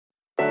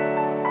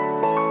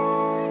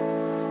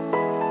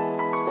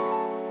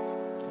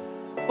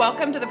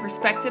Welcome to the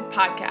Perspective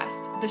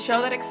Podcast, the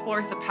show that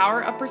explores the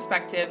power of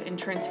perspective in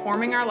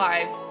transforming our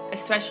lives,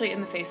 especially in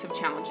the face of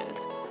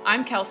challenges.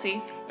 I'm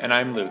Kelsey. And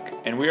I'm Luke,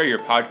 and we are your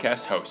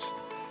podcast hosts.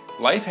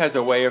 Life has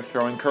a way of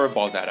throwing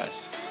curveballs at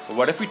us, but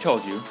what if we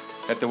told you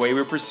that the way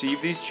we perceive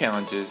these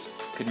challenges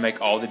could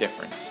make all the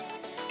difference?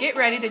 Get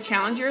ready to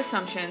challenge your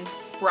assumptions,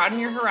 broaden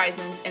your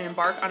horizons, and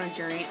embark on a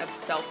journey of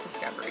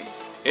self-discovery.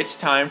 It's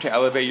time to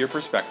elevate your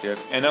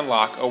perspective and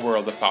unlock a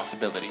world of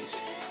possibilities.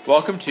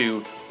 Welcome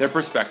to the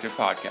Perspective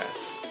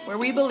Podcast, where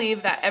we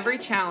believe that every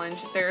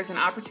challenge, there is an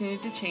opportunity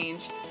to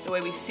change the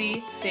way we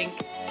see, think,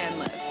 and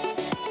live.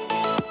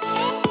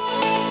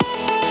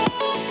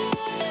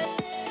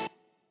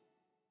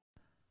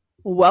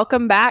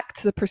 Welcome back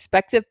to the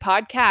Perspective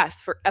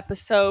Podcast for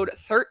episode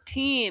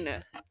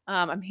 13.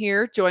 I'm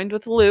here joined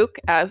with Luke,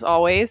 as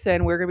always,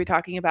 and we're going to be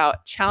talking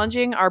about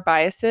challenging our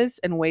biases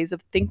and ways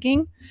of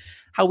thinking,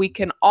 how we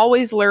can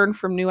always learn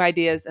from new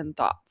ideas and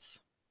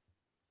thoughts.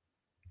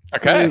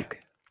 Okay. Luke.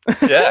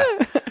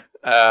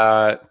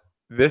 Yeah.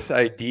 This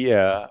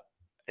idea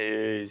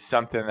is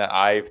something that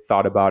I've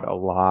thought about a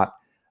lot.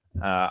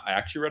 I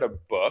actually read a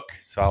book,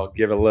 so I'll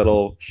give a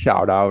little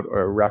shout out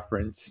or a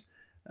reference.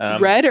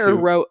 Read or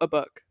wrote a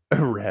book?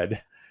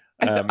 Read.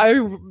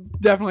 I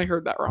definitely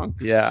heard that wrong.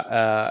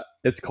 Yeah.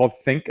 It's called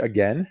Think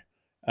Again.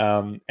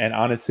 And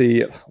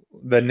honestly,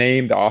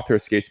 the author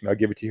escapes me. I'll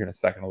give it to you here in a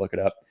second. I'll look it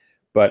up.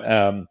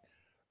 But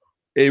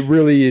it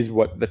really is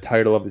what the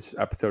title of this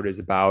episode is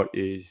about,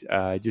 is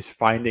just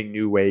finding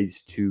new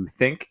ways to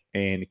think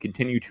and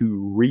continue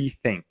to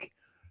rethink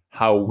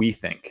how we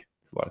think.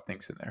 There's a lot of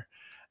things in there.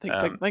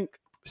 Think.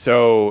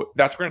 So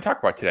that's what we're going to talk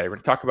about today. We're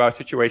going to talk about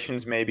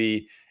situations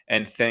maybe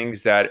and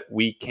things that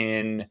we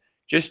can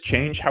just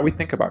change how we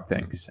think about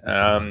things.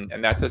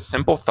 And that's a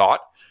simple thought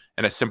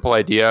and a simple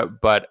idea.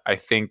 But I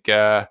think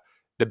the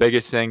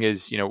biggest thing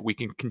is, we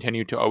can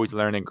continue to always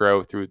learn and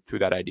grow through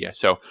that idea.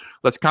 So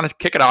let's kind of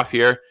kick it off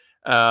here.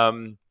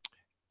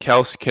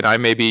 Kels, can I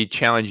maybe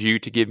challenge you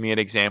to give me an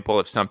example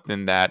of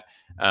something that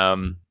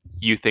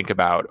you think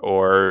about,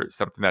 or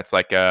something that's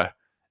like a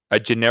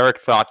generic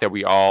thought that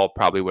we all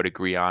probably would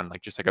agree on,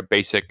 like just like a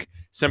basic,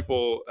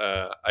 simple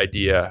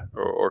idea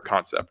or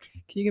concept?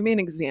 Can you give me an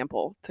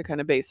example to kind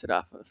of base it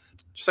off of?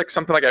 Just like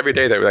something like every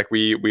day that like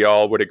we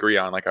all would agree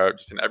on, like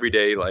just an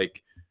everyday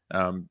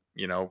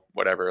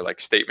whatever, like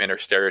statement or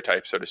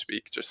stereotype, so to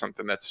speak. Just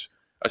something that's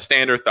a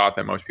standard thought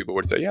that most people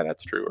would say, yeah,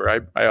 that's true, or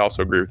I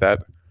also agree with that.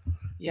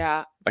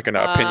 Yeah. Like an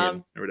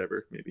opinion or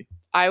whatever, maybe.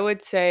 I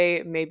would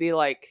say maybe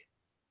like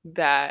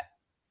that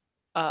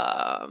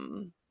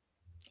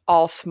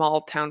all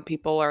small town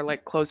people are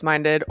like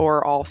closed-minded,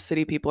 or all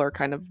city people are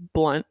kind of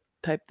blunt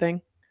type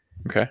thing.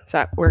 Okay. Is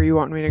that where you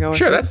want me to go with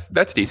Sure, it?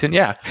 that's decent,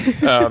 yeah.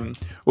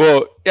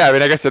 Well, yeah, I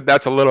mean, I guess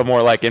that's a little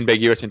more like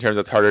ambiguous in terms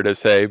it's harder to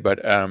say, but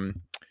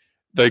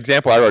the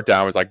example I wrote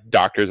down was like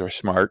doctors are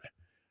smart.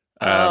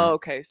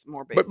 Okay, it's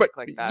more basic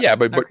like that. Yeah,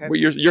 but what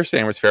you're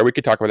saying was fair. We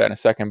could talk about that in a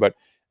second, but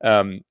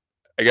I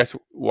guess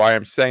why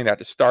I'm saying that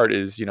to start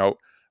is,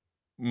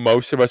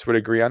 most of us would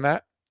agree on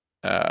that.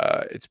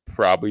 It's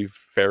probably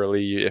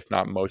fairly, if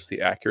not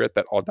mostly accurate,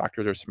 that all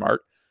doctors are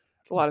smart.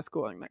 It's a lot of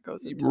schooling that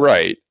goes into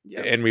right.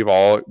 Yep. And we've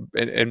all,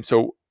 and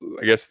so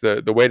I guess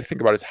the way to think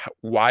about it is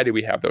why do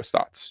we have those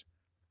thoughts?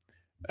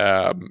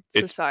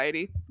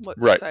 Society, what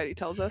society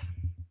tells us.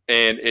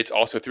 And it's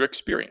also through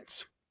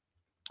experience.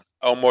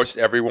 Almost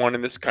everyone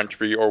in this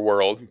country or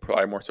world,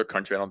 probably more so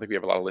country, I don't think we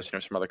have a lot of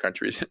listeners from other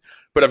countries,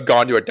 but have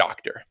gone to a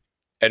doctor.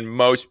 And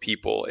most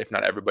people, if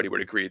not everybody, would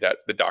agree that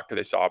the doctor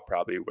they saw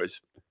probably was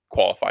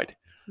qualified.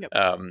 Yep.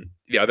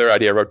 The other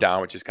idea I wrote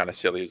down, which is kind of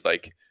silly, is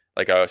like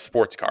a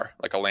sports car,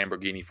 like a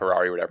Lamborghini,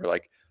 Ferrari, whatever.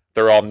 Like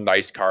they're all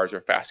nice cars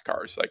or fast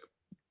cars. Like,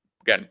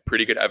 again,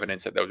 pretty good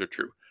evidence that those are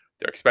true.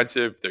 They're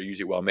expensive. They're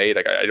usually well made.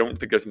 Like I don't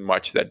think there's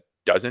much that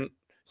doesn't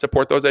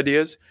support those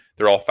ideas.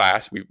 They're all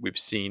fast. We've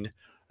seen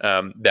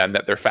them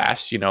that they're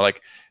fast,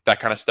 like that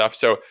kind of stuff.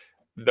 So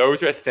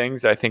those are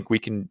things that I think we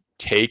can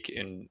take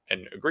and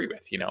agree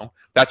with,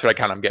 that's what I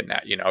kind of am getting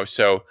at,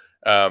 so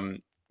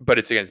but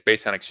it's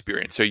based on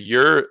experience. So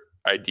your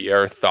idea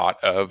or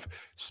thought of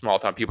small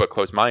town people are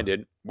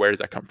closed-minded, where does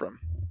that come from?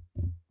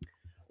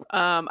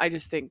 I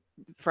just think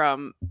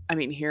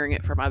hearing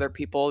it from other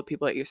people, the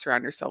people that you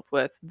surround yourself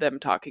with, them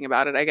talking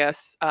about it, I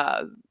guess.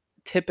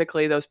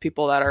 Typically those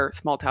people that are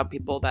small town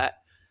people that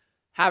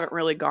haven't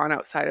really gone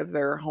outside of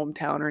their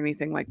hometown or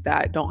anything like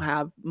that don't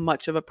have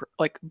much of a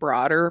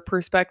broader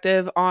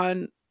perspective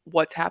on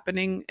what's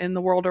happening in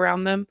the world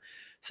around them.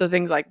 So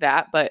things like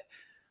that. But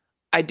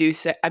I do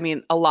say,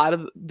 a lot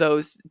of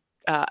those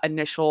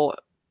initial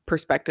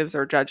perspectives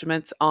or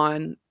judgments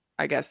on,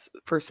 I guess,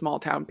 for small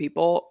town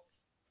people,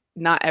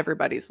 not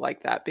everybody's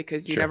like that,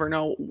 because you never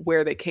know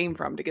where they came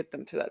from to get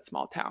them to that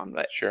small town.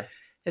 But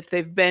if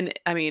they've been,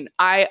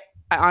 I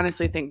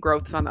honestly think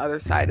growth is on the other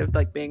side of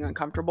like being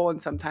uncomfortable,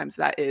 and sometimes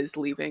that is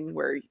leaving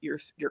where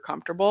you're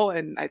comfortable,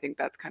 and I think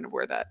that's kind of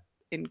where that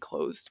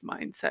enclosed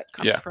mindset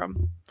comes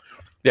from.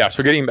 Yeah.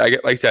 So getting, like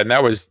I said, and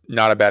that was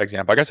not a bad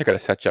example. I guess I could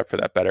have set you up for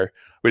that better.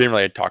 We didn't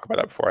really talk about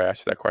that before I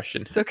asked you that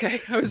question, It's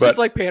okay. I was just but,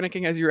 like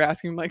panicking as you were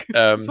asking, like,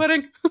 I'm um,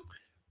 sweating.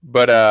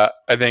 I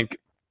think,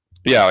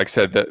 yeah, like I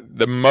said,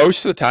 the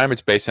most of the time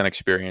it's based on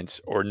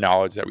experience or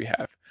knowledge that we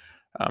have.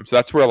 So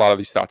that's where a lot of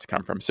these thoughts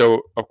come from.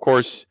 So of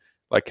course,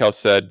 like Kel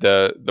said,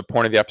 the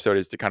point of the episode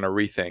is to kind of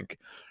rethink.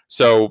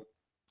 So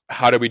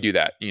how do we do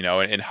that?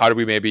 And how do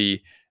we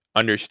maybe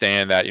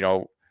understand that,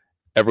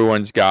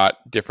 everyone's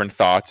got different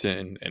thoughts,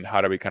 and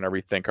how do we kind of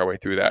rethink our way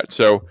through that?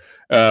 So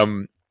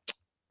um,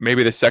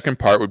 maybe the second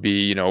part would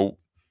be,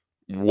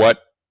 what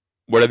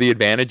what are the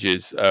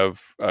advantages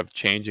of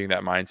changing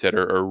that mindset,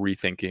 or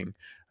rethinking?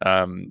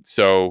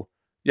 So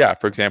yeah,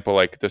 for example,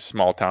 like the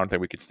small town thing,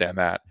 we could stand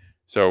that.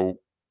 So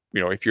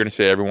if you're going to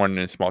say everyone in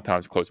a small town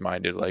is closed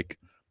minded, like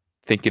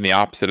thinking the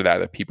opposite of that,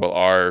 that people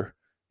are,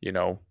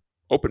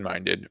 open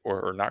minded,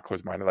 or not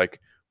closed minded, like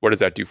what does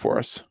that do for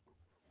us?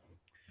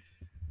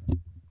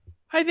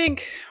 I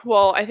think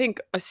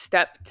a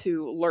step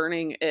to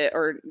learning it,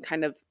 or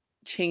kind of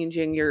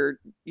changing your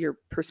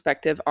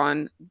perspective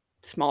on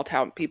small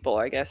town people,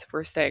 I guess if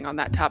we're staying on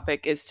that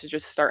topic, is to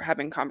just start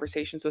having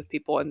conversations with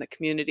people in the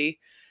community.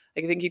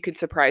 Like, I think you could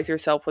surprise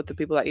yourself with the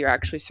people that you're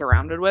actually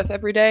surrounded with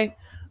every day.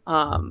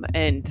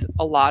 And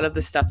a lot of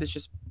the stuff is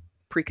just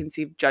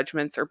preconceived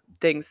judgments or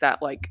things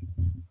that like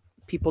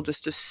people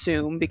just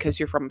assume because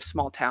you're from a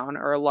small town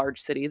or a large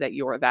city that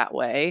you're that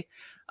way.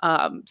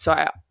 So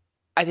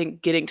I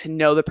think getting to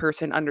know the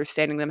person,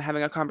 understanding them,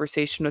 having a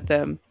conversation with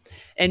them,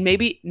 and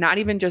maybe not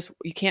even just,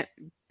 you can't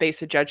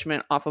base a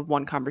judgment off of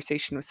one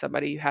conversation with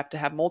somebody. You have to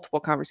have multiple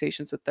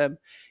conversations with them,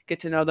 get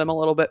to know them a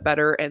little bit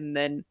better, and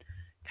then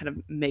kind of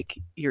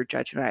make your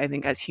judgment. I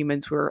think as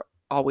humans, we're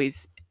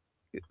always,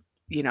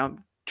 you know,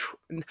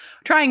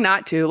 trying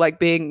not to, like,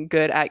 being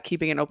good at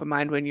keeping an open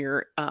mind when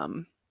you're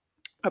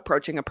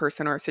approaching a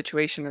person or a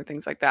situation or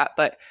things like that.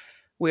 But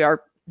we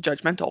are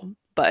judgmental,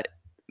 but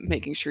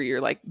making sure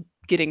you're like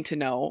getting to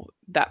know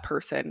that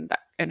person,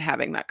 and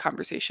having that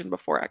conversation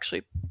before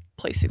actually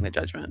placing the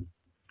judgment.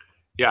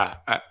 Yeah,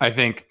 I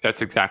think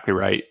that's exactly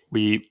right.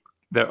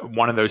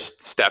 One of those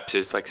steps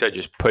is, like I said,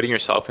 just putting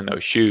yourself in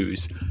those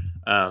shoes,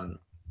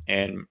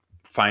 and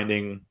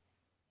finding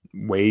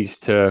ways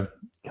to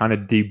kind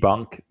of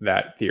debunk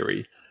that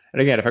theory.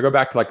 And again, if I go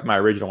back to like my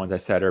original ones I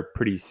said are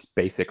pretty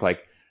basic.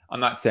 Like, I'm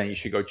not saying you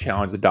should go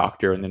challenge the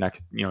doctor in the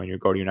next, you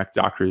go to your next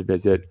doctor's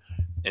visit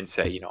and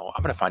say,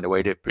 I'm going to find a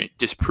way to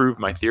disprove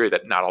my theory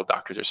that not all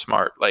doctors are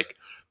smart. Like,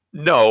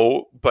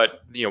 no,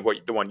 but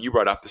what the one you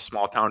brought up, the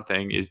small town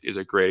thing, is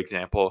a great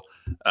example.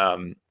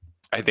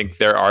 I think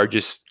there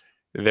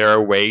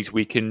are ways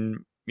we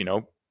can,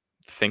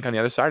 think on the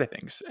other side of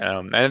things.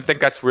 And I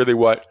think that's really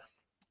what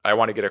I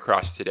want to get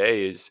across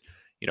today is,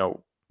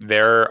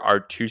 there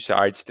are two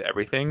sides to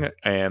everything,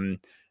 and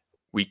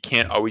we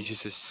can't always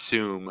just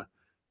assume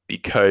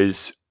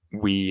because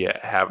we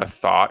have a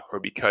thought or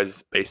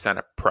because based on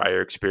a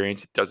prior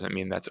experience, it doesn't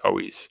mean that's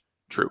always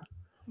true,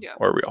 Yeah.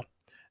 or real.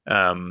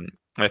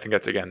 I think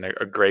that's, again,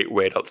 a great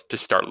way to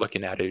start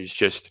looking at it, is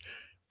just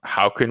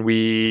how can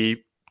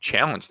we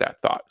challenge that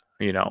thought?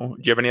 Do you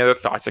have any other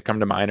thoughts that come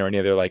to mind, or any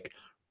other like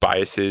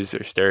biases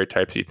or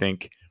stereotypes you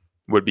think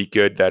would be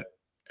good, that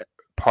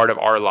part of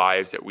our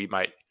lives that we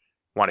might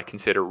want to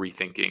consider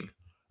rethinking?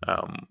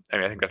 I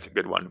think that's a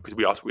good one, because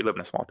we live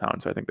in a small town,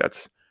 so I think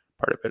that's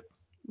part of it.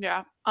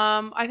 Yeah.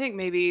 I think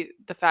maybe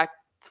the fact,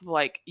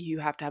 like, you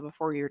have to have a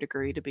 4-year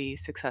degree to be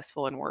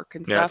successful in work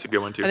and Yeah, that's a stuff.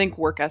 good one too. I think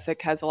work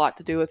ethic has a lot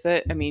to do with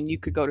it. I mean, you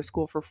could go to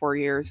school for 4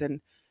 years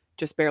and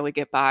just barely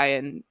get by,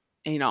 and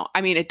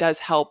it does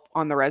help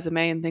on the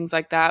resume and things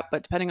like that.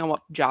 But depending on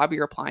what job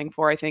you're applying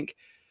for, I think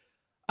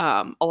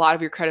a lot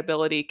of your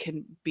credibility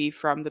can be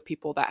from the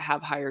people that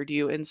have hired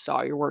you and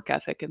saw your work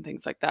ethic and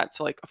things like that.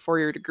 So, like, a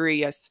 4-year degree,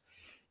 yes,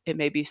 it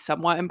may be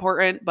somewhat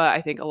important, but I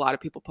think a lot of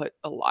people put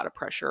a lot of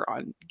pressure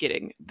on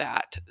getting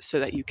that so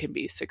that you can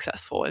be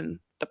successful in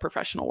the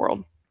professional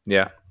world.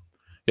 Yeah.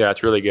 Yeah,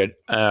 it's really good.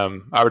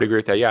 I would agree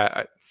with that.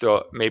 Yeah,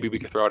 maybe we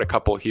could throw out a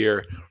couple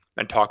here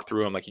and talk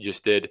through them like you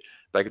just did,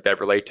 like that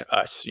relate to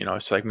us.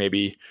 So like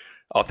maybe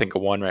I'll think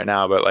of one right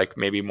now, but like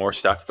maybe more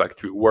stuff like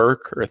through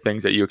work or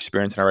things that you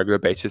experience on a regular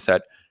basis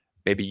that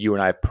maybe you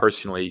and I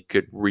personally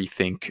could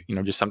rethink.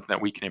 Just something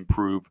that we can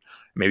improve,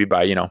 maybe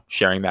by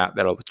sharing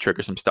that'll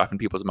trigger some stuff in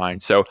people's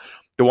minds. So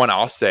the one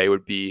I'll say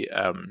would be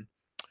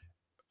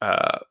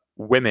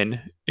women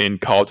in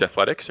college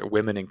athletics, or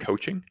women in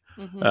coaching.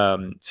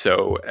 Mm-hmm.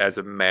 So as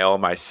a male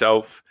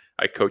myself,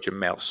 I coach a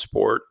male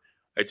sport.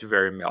 It's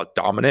very male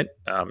dominant.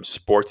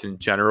 Sports in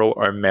general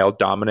are male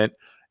dominant,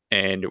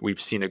 and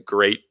we've seen a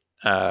great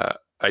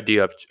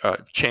idea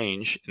of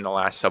change in the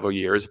last several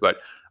years. But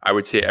I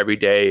would say every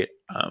day,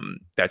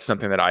 that's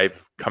something that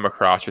I've come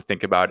across or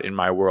think about in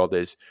my world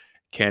is,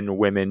 can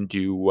women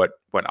do what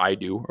I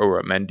do or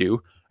what men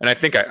do? And I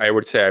think I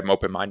would say I'm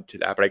open-minded to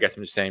that, but I guess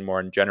I'm just saying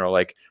more in general,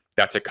 like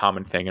that's a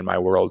common thing in my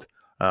world,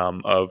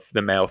 of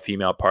the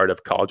male-female part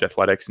of college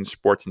athletics and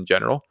sports in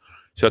general.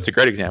 So that's a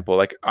great example.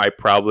 Like I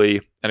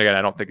probably, and again,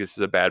 I don't think this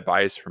is a bad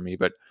bias for me,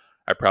 but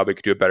I probably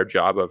could do a better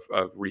job of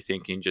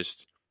rethinking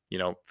just,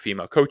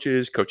 female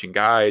coaches, coaching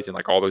guys, and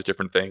like all those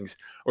different things,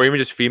 or even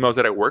just females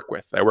that I work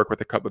with. I work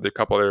with a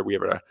couple other, we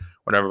have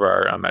one of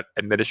our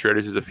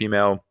administrators is a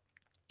female,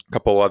 a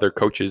couple other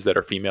coaches that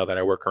are female that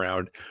I work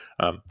around,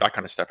 that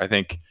kind of stuff. I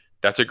think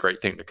that's a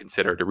great thing to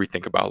consider, to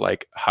rethink about,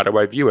 like, how do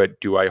I view it?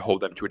 Do I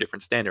hold them to a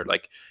different standard?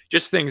 Like,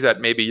 just things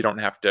that maybe you don't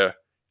have to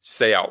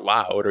say out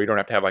loud, or you don't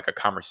have to have like a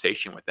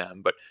conversation with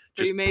them, but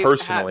just you may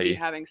personally be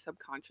having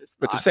subconscious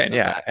but I'm thoughts saying, of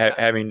yeah, that.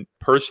 having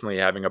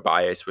a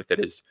bias with it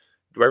is,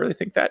 do I really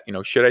think that?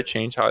 Should I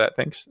change how that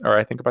thinks, or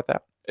I think about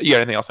that? You got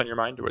anything else on your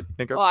mind, or what you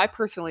think of? Well, I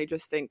personally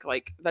just think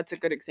like that's a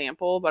good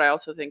example, but I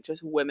also think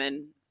just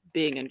women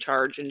being in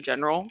charge in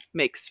general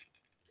makes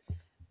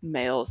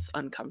males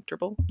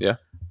uncomfortable. Yeah.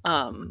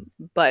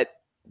 But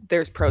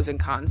there's pros and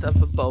cons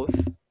of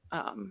both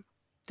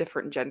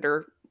different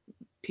gender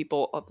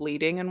people of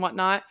leading and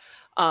whatnot.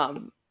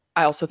 I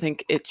also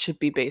think it should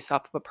be based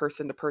off of a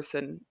person to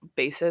person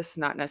basis,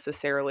 not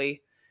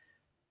necessarily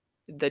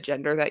the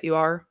gender that you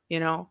are,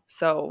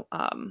 So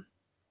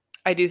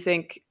I do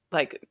think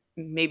like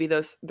maybe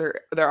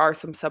there are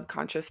some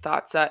subconscious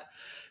thoughts that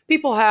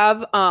people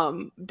have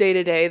day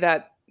to day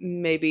that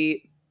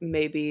maybe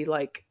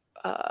like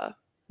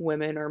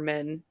women or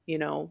men,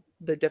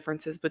 the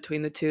differences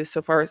between the two.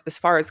 So as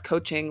far as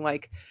coaching,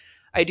 like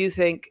I do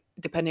think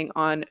depending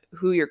on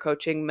who you're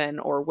coaching, men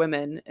or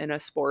women in a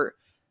sport,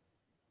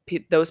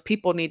 those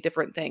people need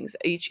different things.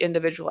 Each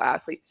individual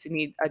athletes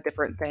need a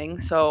different thing.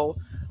 So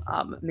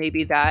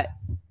maybe that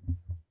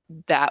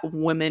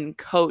women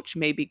coach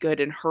may be good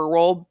in her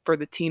role for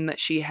the team that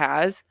she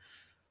has,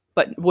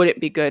 but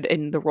wouldn't be good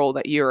in the role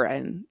that you're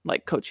in,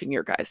 like coaching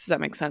your guys. Does that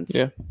make sense?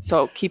 Yeah.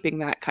 So keeping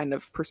that kind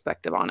of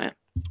perspective on it.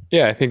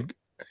 Yeah, I think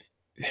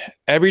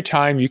every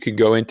time you can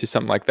go into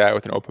something like that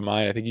with an open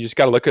mind, I think you just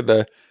got to look at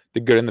the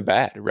good and the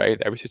bad,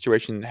 right? Every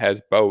situation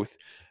has both.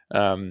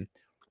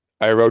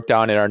 I wrote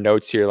down in our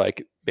notes here,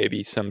 like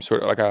maybe some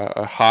sort of like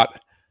a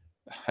hot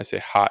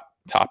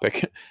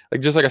topic,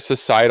 like just like a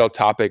societal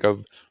topic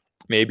of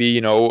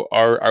maybe,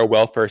 our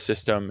welfare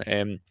system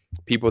and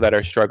people that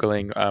are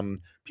struggling,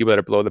 people that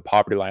are below the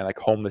poverty line, like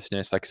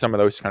homelessness, like some of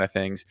those kind of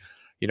things.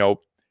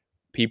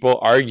 People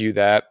argue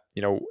that,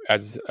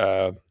 as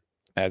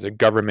a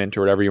government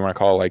or whatever you want to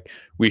call it, like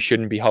we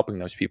shouldn't be helping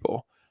those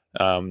people.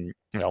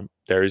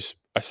 There's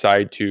a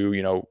side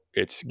to,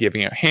 it's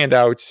giving out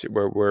handouts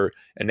where we're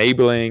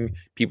enabling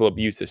people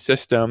abuse the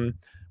system.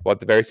 While at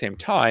the very same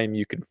time,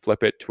 you can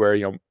flip it to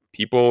where,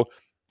 people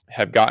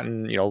have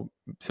gotten,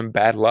 some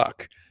bad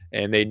luck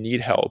and they need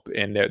help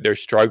and they're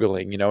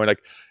struggling, and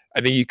like,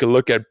 I think you can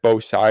look at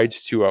both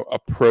sides to a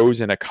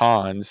pros and a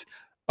cons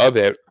of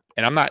it.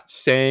 And I'm not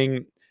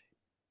saying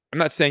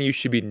you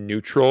should be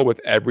neutral with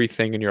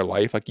everything in your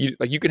life. Like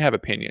you can have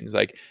opinions.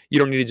 Like you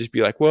don't need to just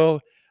be like, well,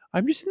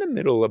 I'm just in the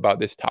middle about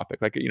this topic.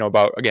 Like,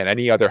 about, again,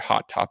 any other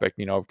hot topic,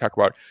 talk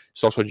about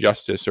social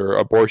justice or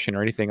abortion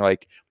or anything.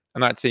 Like,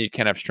 I'm not saying you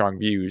can't have strong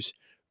views,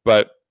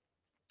 but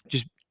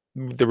just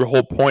the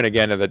whole point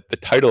again of the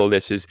title of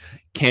this is,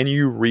 can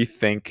you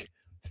rethink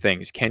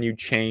things? Can you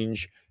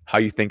change how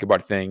you think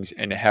about things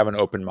and have an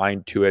open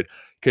mind to it?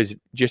 Because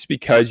just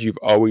because you've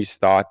always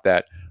thought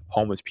that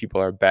homeless people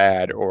are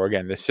bad, or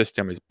again, the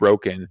system is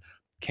broken,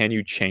 can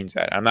you change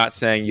that? I'm not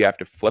saying you have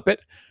to flip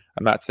it.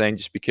 I'm not saying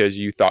just because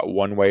you thought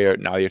one way or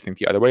now you think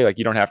the other way. Like,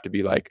 you don't have to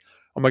be like,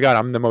 oh my God,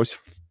 I'm the most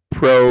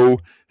pro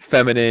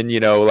feminine,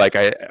 like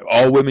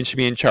all women should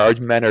be in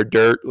charge, men are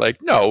dirt. Like,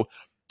 no,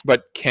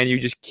 but can you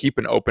just keep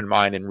an open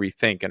mind and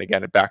rethink? And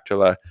again, back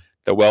to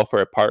the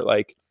welfare part,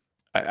 like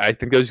I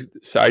think there's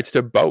sides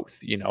to both,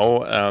 you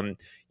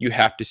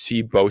have to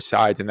see both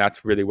sides. And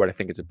that's really what I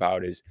think it's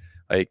about, is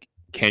like,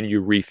 can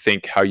you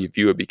rethink how you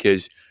view it?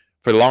 Because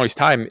for the longest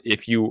time,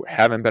 if you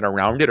haven't been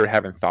around it or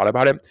haven't thought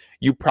about it,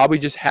 you probably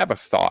just have a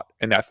thought,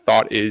 and that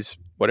thought is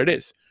what it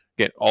is.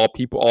 Again, all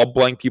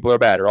blank people are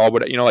bad, or all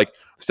what, like I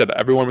said,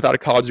 everyone without a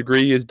college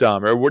degree is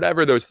dumb, or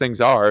whatever those things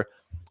are.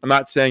 I'm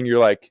not saying you're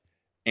like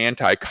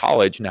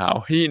anti-college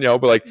now,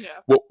 but like,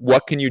 yeah.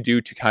 what can you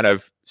do to kind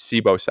of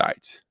see both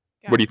sides?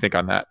 Yeah. What do you think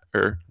on that?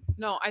 Or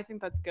no, I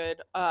think that's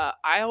good.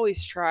 I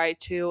always try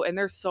to, and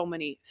there's so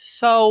many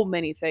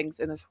things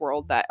in this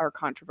world that are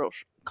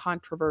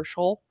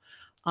controversial,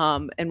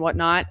 and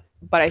whatnot.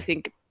 But I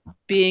think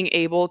being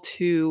able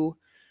to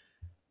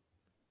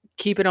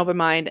keep an open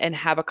mind and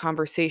have a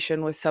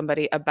conversation with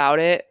somebody about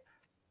it,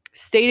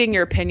 stating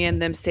your opinion,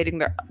 them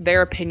stating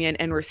their opinion,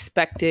 and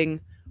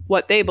respecting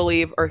what they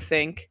believe or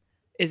think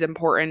is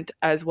important,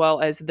 as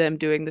well as them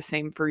doing the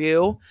same for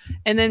you.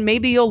 And then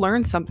maybe you'll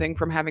learn something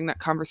from having that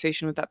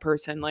conversation with that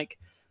person. Like,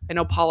 I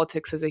know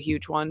politics is a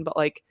huge one, but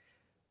like,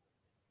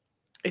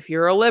 if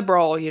you're a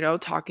liberal,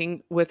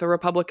 talking with a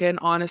Republican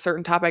on a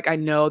certain topic, I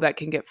know that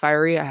can get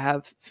fiery. I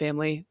have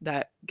family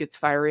that gets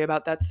fiery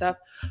about that stuff,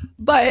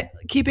 but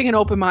keeping an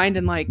open mind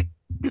and like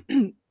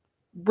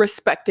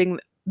respecting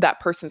that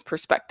person's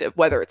perspective,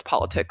 whether it's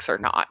politics or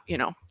not,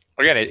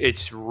 Again,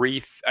 it's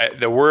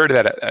the word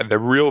that the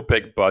real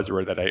big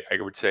buzzword that I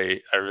would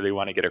say I really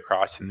want to get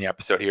across in the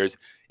episode here is,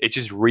 it's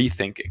just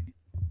rethinking,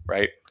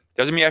 right?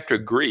 Doesn't mean you have to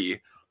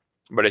agree,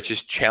 but it's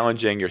just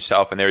challenging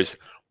yourself. And there's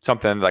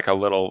something like a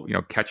little,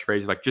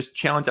 catchphrase, like just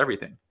challenge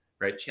everything,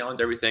 right?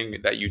 Challenge everything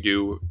that you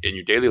do in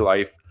your daily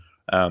life,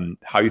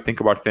 how you think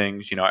about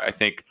things. I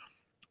think,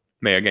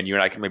 again, you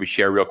and I can maybe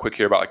share real quick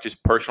here about like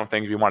just personal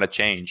things we want to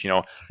change.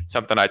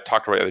 Something I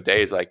talked about the other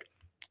day is like,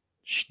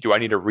 do I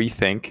need to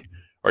rethink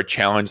or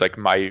challenge like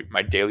my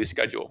daily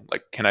schedule?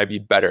 Like, can I be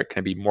better? Can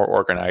I be more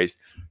organized?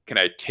 Can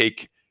I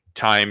take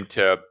time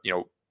to,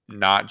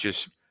 not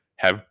just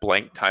have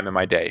blank time in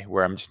my day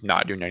where I'm just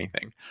not doing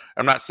anything?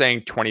 I'm not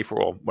saying 24,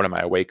 well, what am I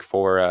awake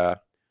for?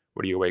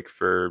 What are you awake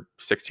for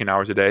 16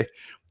 hours a day?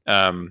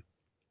 I'm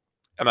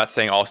not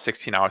saying all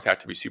 16 hours have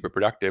to be super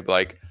productive.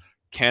 Like,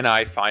 can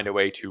I find a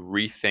way to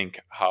rethink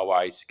how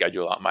I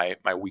schedule out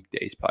my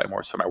weekdays, probably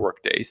more so my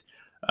work days,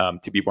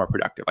 to be more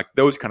productive? Like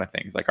those kind of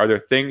things. Like, are there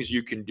things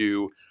you can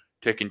do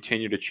to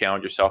continue to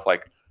challenge yourself?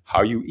 Like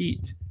how you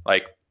eat.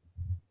 Like,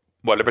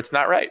 what if it's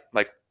not right?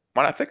 Like,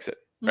 why not fix it?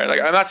 Right?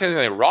 Like, I'm not saying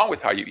anything wrong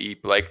with how you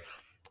eat, but like,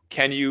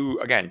 can you,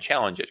 again,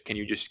 challenge it? Can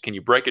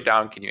you break it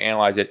down? Can you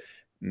analyze it?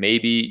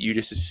 Maybe you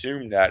just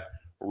assume that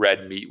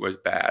red meat was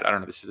bad. I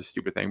don't know. This is a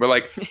stupid thing, but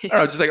like, I don't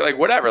know, just like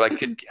whatever.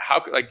 Like,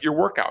 how, like your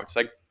workouts,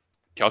 like,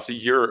 Kelsey,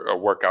 you're a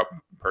workout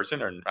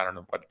person, or I don't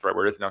know what the right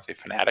word is. Don't say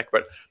fanatic,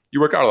 but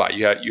you work out a lot.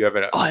 You have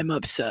I'm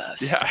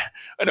obsessed. Yeah,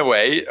 in a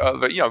way.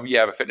 But you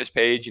have a fitness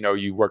page.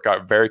 You work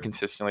out very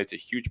consistently. It's a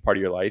huge part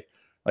of your life.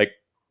 Like,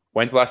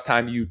 when's the last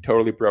time you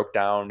totally broke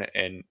down,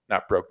 and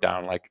not broke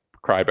down like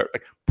cry, but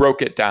like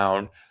broke it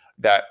down?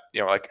 That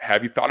like,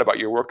 have you thought about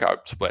your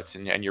workout splits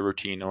and your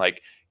routine, and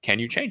like, can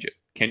you change it?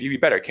 Can you be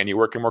better? Can you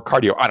work in more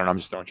cardio? I don't know. I'm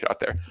just throwing shit out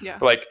there. Yeah.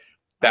 But like,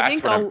 I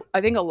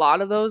think a lot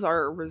of those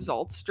are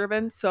results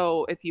driven.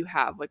 So if you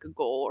have like a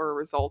goal or a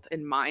result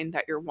in mind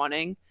that you're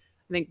wanting,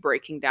 I think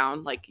breaking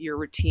down like your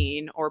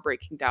routine or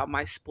breaking down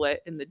my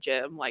split in the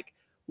gym, like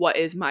what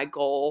is my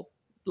goal?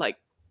 Like,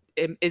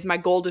 is my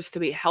goal just to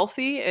be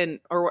healthy,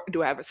 or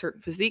do I have a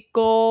certain physique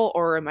goal,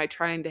 or am I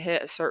trying to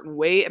hit a certain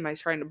weight? Am I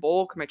trying to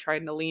bulk? Am I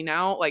trying to lean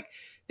out? Like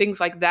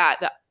things like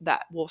that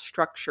will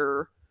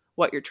structure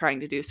what you're trying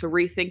to do. So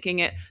rethinking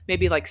it,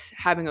 maybe like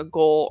having a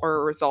goal or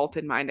a result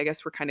in mind. I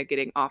guess we're kind of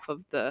getting off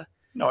of the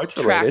it's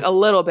track related a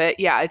little bit.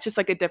 Yeah, it's just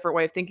like a different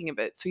way of thinking of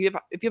it. So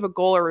if you have a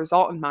goal or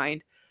result in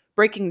mind,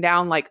 breaking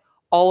down like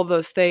all of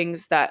those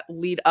things that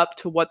lead up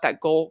to what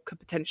that goal could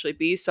potentially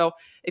be. So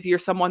if you're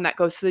someone that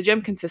goes to the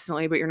gym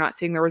consistently, but you're not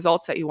seeing the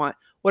results that you want,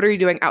 what are you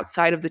doing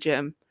outside of the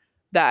gym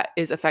that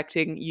is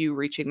affecting you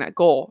reaching that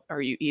goal?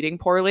 Are you eating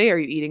poorly? Are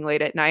you eating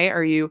late at night?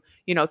 Are you,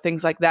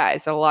 things like that?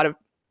 Is a lot of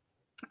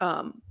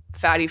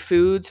fatty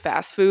foods,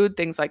 fast food,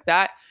 things like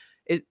that,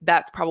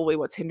 that's probably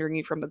what's hindering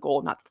you from the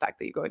goal, not the fact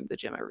that you're going to the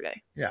gym every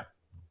day. Yeah.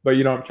 But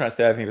what I'm trying to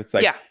say, I think it's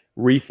like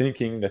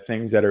rethinking the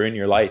things that are in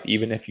your life,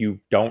 even if you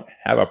don't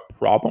have a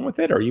problem with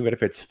it, or even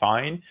if it's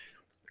fine,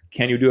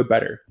 can you do it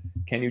better?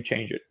 Can you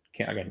change it?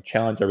 Again,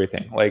 challenge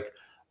everything. Like,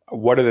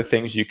 what are the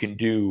things you can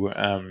do?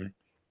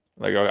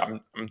 Like,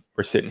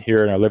 we're sitting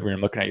here in our living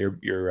room looking at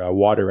your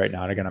water right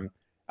now. And again,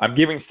 I'm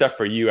giving stuff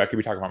for you. I could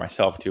be talking about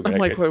myself too, but I'm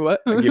like, wait,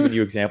 what? I'm giving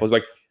you examples.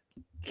 Like,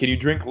 can you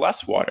drink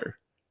less water?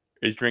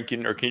 Or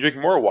can you drink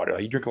more water?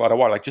 Like, you drink a lot of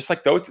water. Like, just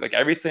like those, like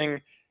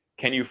everything.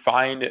 Can you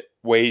find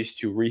ways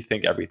to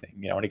rethink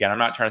everything? And again, I'm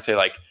not trying to say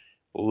like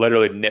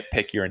literally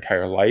nitpick your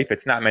entire life.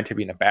 It's not meant to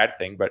be a bad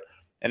thing, but,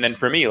 and then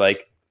for me,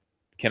 like,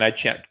 can I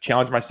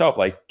challenge myself?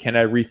 Like, can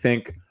I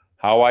rethink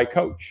how I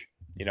coach?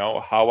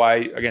 How I,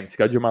 again,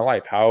 schedule my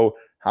life, how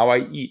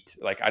I eat.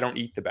 Like, I don't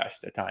eat the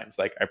best at times.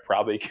 Like, I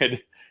probably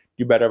could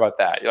do better about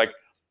that. Like,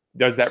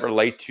 does that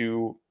relate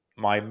to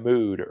my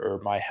mood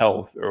or my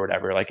health or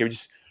whatever? Like, it was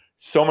just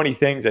so many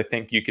things I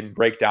think you can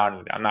break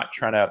down. I'm not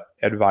trying to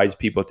advise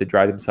people to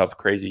drive themselves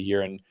crazy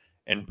here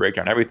and break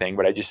down everything,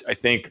 but I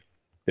think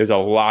there's a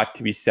lot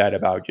to be said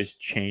about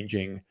just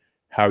changing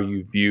how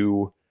you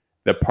view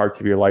the parts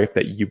of your life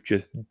that you've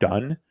just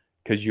done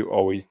because you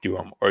always do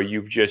them, or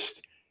you've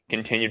just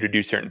continued to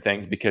do certain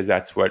things because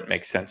that's what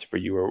makes sense for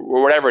you,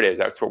 or whatever it is.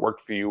 That's what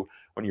worked for you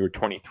when you were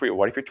 23.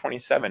 What if you're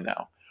 27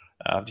 now?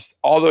 Just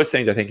all those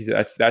things. I think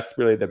that's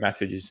really the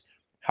message, is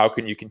how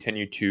can you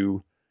continue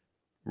to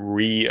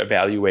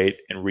reevaluate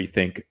and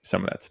rethink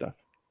some of that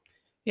stuff.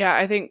 Yeah,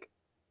 I think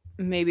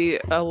maybe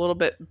a little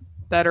bit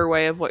better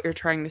way of what you're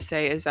trying to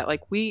say is that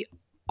like we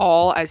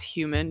all as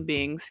human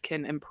beings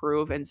can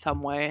improve in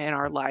some way in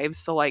our lives.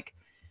 So like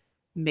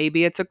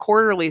maybe it's a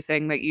quarterly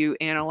thing that you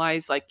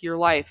analyze like your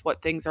life,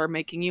 what things are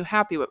making you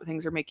happy, what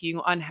things are making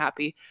you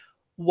unhappy.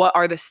 What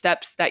are the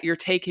steps that you're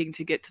taking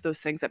to get to those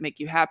things that make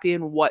you happy,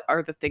 and what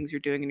are the things you're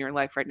doing in your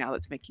life right now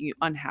that's making you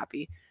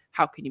unhappy?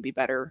 How can you be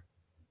better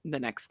the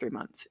next 3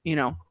 months?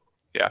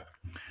 Yeah.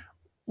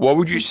 What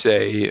would you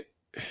say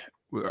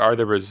are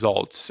the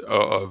results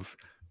of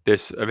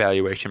this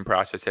evaluation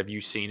process? Have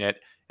you seen it?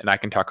 And I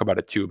can talk about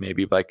it too,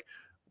 maybe. Like,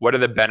 what are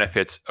the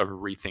benefits of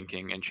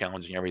rethinking and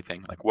challenging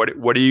everything? Like,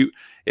 what do you,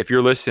 if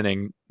you're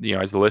listening,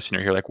 as the listener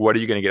here, like, what are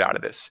you going to get out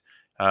of this?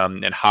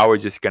 And how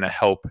is this going to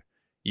help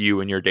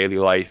you in your daily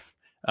life?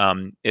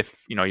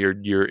 If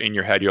you're in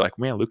your head, you're like,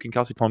 man, Luke and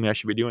Kelsey told me I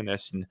should be doing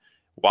this, and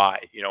why?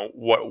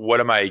 What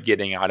am I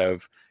getting out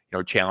of,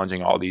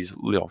 challenging all these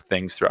little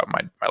things throughout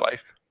my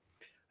life?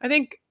 I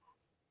think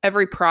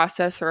every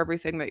process or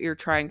everything that you're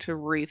trying to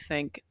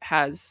rethink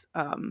has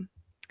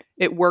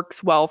it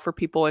works well for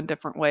people in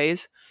different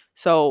ways.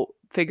 So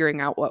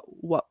figuring out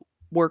what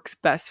works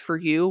best for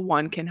you,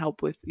 one can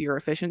help with your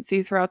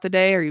efficiency throughout the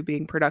day. Are you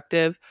being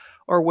productive,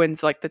 or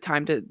when's like the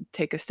time to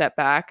take a step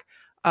back?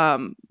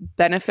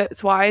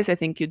 Benefits wise, I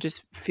think you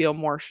just feel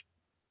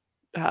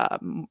uh,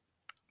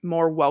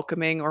 more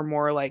welcoming, or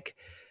more like,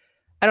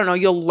 I don't know,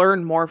 you'll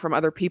learn more from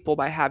other people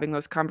by having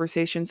those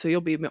conversations. So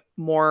you'll be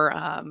more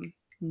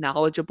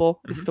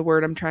knowledgeable is the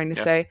word I'm trying to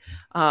Yeah. say,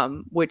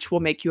 which will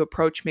make you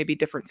approach maybe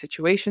different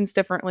situations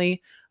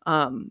differently,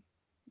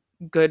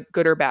 good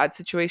or bad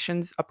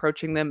situations,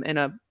 approaching them in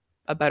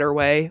a better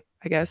way,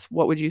 I guess.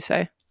 What would you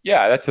say?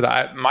 Yeah, that's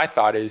what my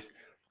thought is.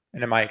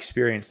 And in my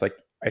experience, like,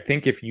 I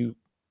think if you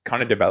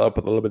kind of develop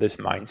a little bit of this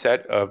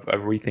mindset of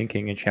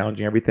rethinking and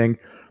challenging everything,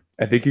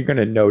 I think you're going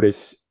to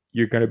notice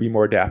you're going to be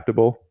more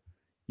adaptable.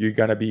 You're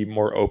going to be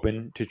more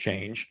open to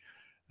change.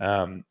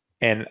 And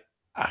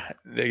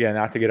again,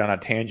 not to get on a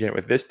tangent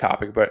with this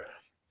topic, but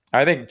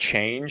I think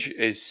change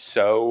is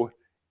so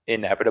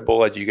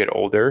inevitable as you get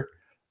older.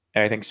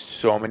 And I think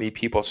so many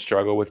people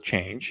struggle with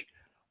change.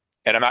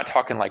 And I'm not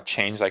talking like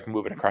change, like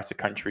moving across the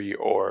country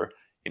or,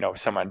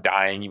 someone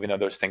dying, even though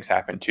those things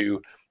happen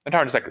too. I'm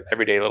talking just like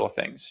everyday little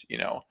things,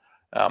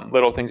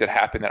 little things that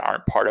happen that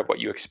aren't part of what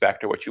you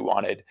expect or what you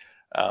wanted.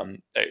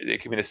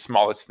 It can be the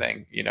smallest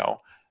thing,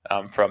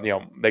 from,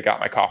 they got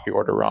my coffee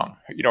order wrong,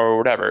 or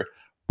whatever.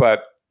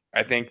 But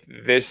I think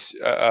this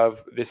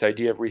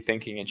idea of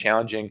rethinking and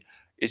challenging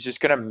is just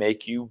going to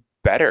make you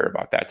better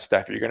about that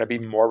stuff. You're going to be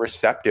more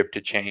receptive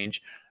to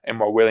change and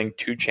more willing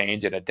to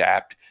change and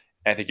adapt.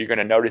 And I think you're going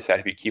to notice that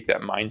if you keep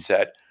that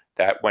mindset,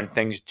 that when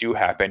things do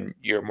happen,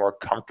 you're more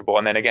comfortable.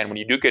 And then again, when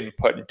you do get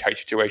put in tight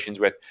situations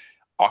with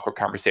awkward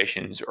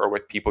conversations or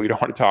with people you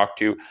don't want to talk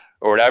to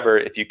or whatever,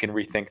 if you can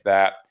rethink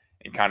that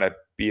and kind of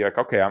be like,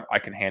 okay, I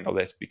can handle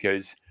this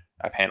because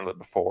I've handled it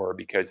before,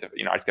 because I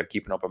just got to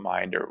keep an open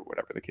mind or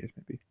whatever the case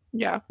may be.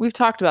 Yeah, we've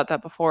talked about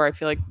that before. I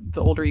feel like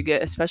the older you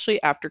get,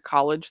 especially after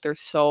college,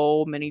 there's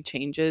so many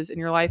changes in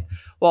your life.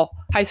 Well,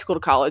 high school to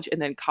college, and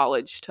then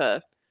college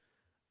to,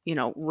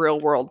 real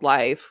world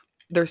life.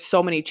 There's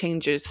so many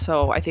changes.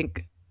 So I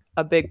think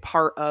a big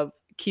part of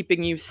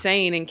keeping you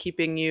sane and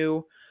keeping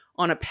you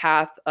on a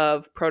path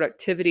of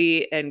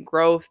productivity and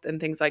growth and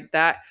things like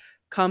that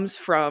comes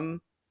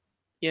from,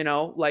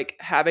 like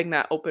having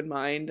that open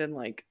mind and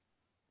like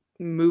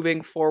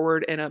moving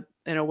forward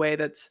in a way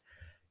that's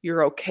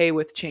you're okay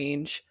with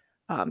change,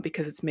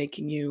 because it's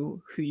making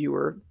you who you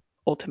were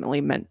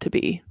ultimately meant to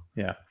be.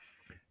 Yeah.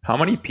 How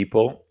many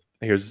people,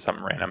 here's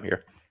something random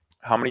here.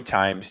 How many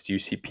times do you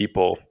see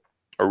people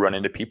or run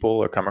into people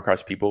or come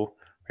across people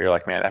where you're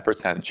like, man, that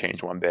person hasn't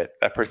changed one bit.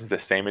 That person's the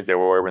same as they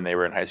were when they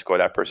were in high school.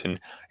 That person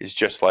is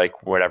just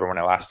like whatever when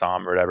I last saw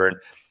them or whatever. And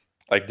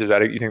like, you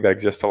think that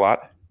exists a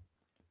lot?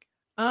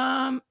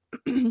 Um,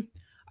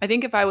 I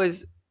think if I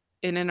was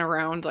in and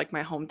around like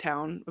my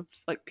hometown of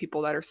like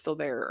people that are still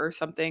there or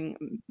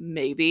something,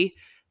 maybe.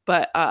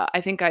 But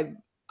I think I'm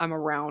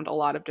around a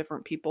lot of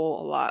different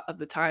people a lot of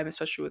the time,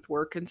 especially with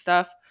work and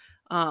stuff.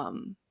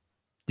 Um,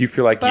 Do you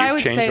feel like but I you've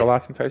would changed say a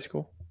lot since high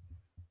school?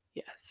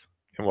 yes.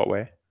 In what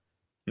way?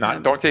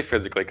 I'm Don't say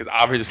physically, because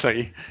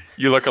obviously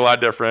you look a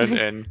lot different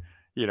and,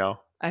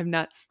 I'm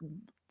not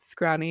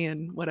scrawny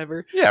and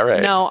whatever. yeah,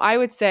 right. No, I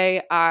would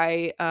say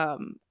I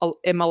am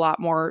a lot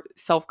more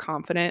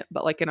self-confident,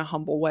 but like in a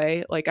humble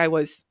way. Like I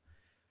was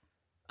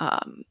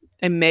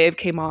I may have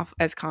came off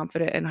as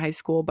confident in high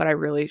school, but I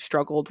really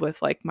struggled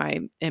with like my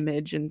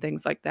image and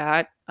things like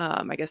that.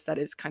 I guess that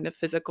is kind of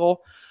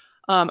physical.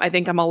 I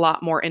think I'm a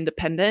lot more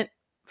independent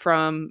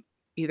from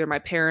either my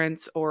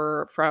parents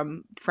or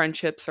from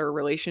friendships or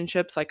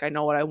relationships. Like I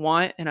know what I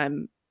want, and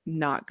I'm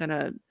not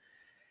gonna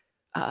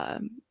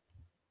um,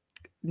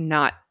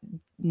 not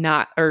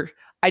or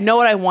I know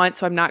what I want,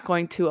 so I'm not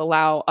going to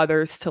allow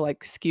others to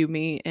like skew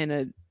me in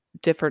a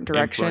different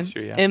direction. Influence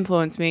you, yeah.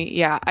 Influence me.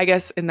 Yeah, I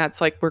guess. And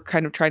that's like we're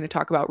kind of trying to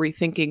talk about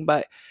rethinking,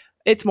 but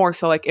it's more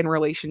so like in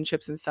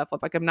relationships and stuff.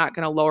 Like I'm not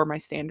going to lower my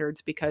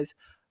standards because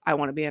I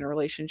want to be in a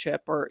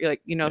relationship, or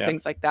like, Yeah.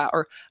 things like that.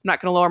 Or I'm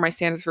not going to lower my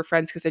standards for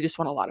friends because I just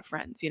want a lot of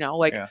friends,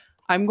 like Yeah.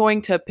 I'm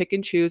going to pick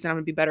and choose, and I'm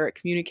going to be better at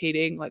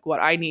communicating like what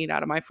I need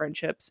out of my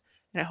friendships.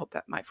 And I hope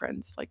that my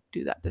friends like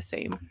do that the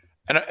same.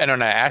 And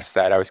when I asked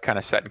that, I was kind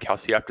of setting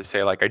Kelsey up to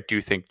say, like, I do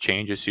think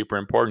change is super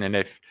important. And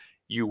if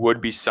you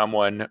would be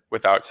someone,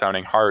 without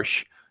sounding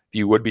harsh, if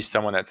you would be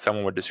someone that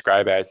someone would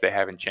describe as they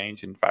haven't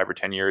changed in 5 or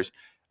 10 years,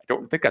 I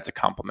don't think that's a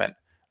compliment.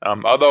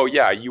 Although,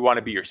 yeah, you want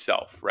to be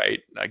yourself,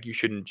 right? Like you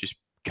shouldn't just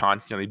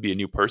constantly be a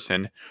new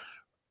person,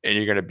 and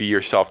you're going to be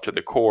yourself to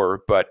the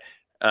core. But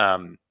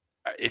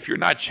if you're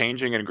not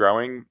changing and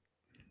growing,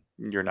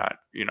 you're not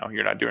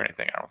doing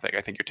anything.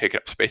 I think you're taking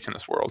up space in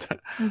this world.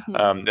 Mm-hmm.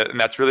 And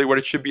that's really what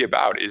it should be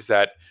about, is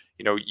that,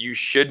 you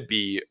should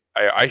be,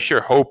 I sure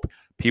hope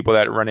people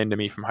that run into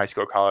me from high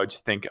school, college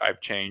think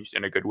I've changed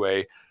in a good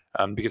way.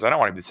 because I don't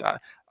want to be this.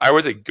 I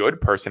was a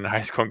good person in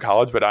high school and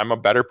college, but I'm a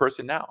better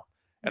person now.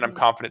 And I'm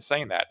confident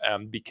saying that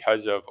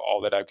because of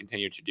all that I've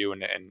continued to do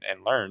and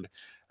learned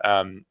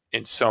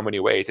in so many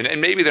ways.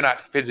 And maybe they're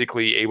not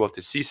physically able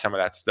to see some of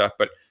that stuff,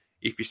 but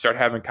if you start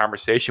having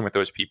conversation with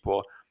those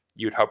people,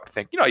 you'd hope to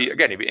think,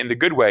 again, in the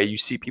good way, you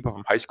see people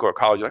from high school or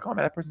college, like, oh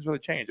man, that person's really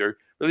changed or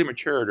really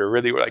matured or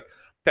really like,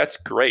 that's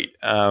great.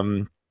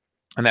 And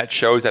that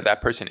shows that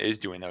that person is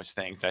doing those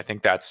things. And I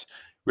think that's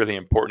really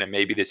important. And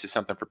maybe this is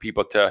something for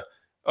people to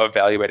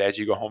evaluate as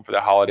you go home for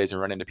the holidays and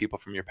run into people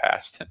from your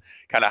past,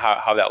 kind of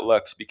how that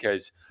looks.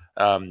 Because,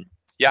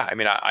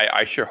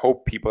 I sure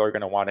hope people are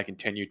going to want to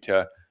continue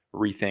to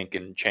rethink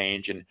and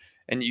change.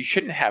 And you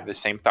shouldn't have the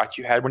same thoughts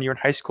you had when you were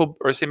in high school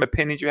or the same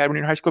opinions you had when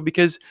you were in high school.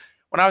 Because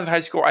when I was in high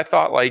school, I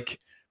thought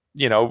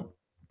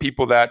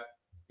people that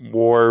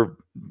wore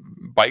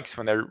bikes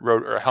when they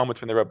rode or helmets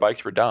when they rode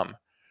bikes were dumb.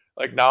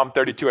 Like now I'm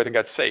 32, I think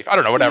that's safe. I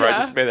don't know, whatever. Yeah. I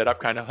just made that up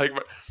kind of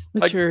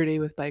maturity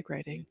with bike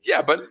riding.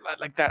 Yeah, but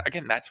like that,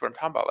 again, that's what I'm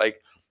talking about.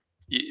 Like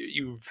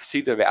you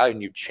see the value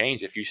and you've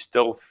changed. If you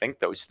still think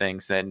those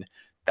things, then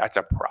that's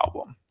a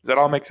problem. Does that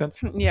all make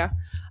sense? Yeah.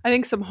 I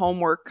think some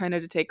homework kind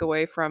of to take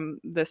away from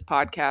this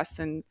podcast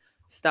and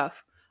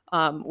stuff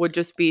would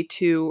just be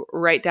to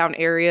write down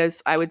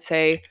areas. I would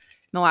say in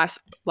the last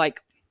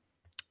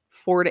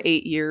 4 to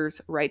 8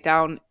 years, write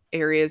down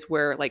areas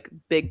where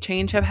big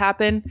change have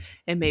happened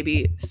and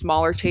maybe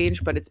smaller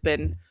change, but it's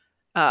been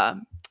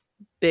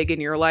big in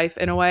your life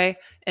in a way.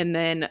 And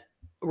then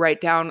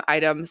write down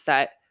items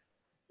that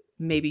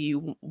maybe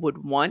you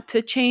would want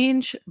to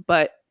change,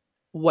 but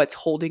what's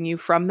holding you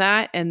from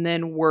that. And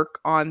then work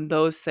on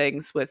those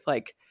things with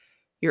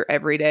your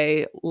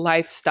everyday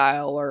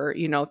lifestyle or,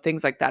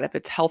 things like that. If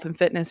it's health and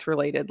fitness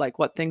related,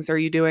 what things are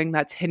you doing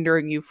that's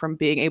hindering you from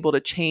being able to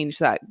change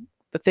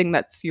the thing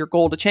that's your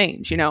goal to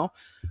change,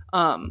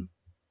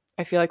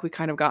 I feel like we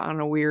kind of got on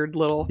a weird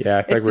little,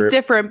 it's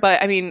different,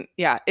 but I mean,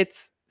 yeah,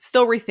 it's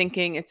still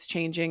rethinking, it's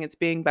changing, it's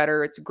being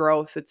better, it's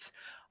growth, it's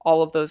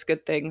all of those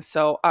good things.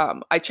 So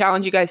I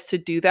challenge you guys to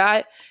do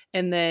that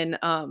and then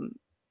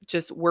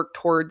just work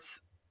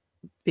towards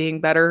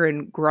being better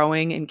and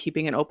growing and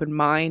keeping an open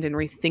mind and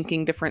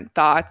rethinking different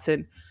thoughts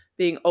and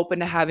being open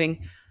to having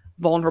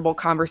vulnerable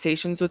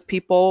conversations with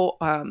people,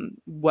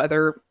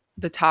 whether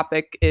the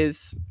topic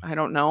is, I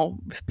don't know,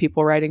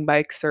 people riding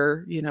bikes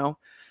or,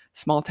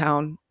 small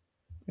town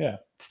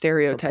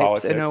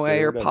stereotypes in a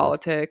way or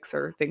politics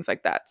or things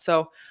like that.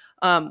 So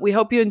we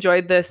hope you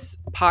enjoyed this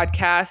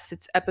podcast.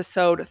 It's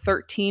episode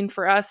 13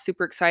 for us.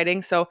 Super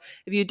exciting. So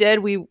if you did,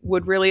 we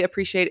would really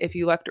appreciate if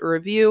you left a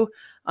review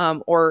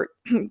or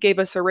gave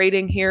us a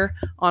rating here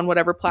on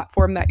whatever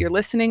platform that you're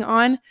listening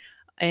on.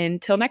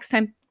 Until next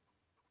time.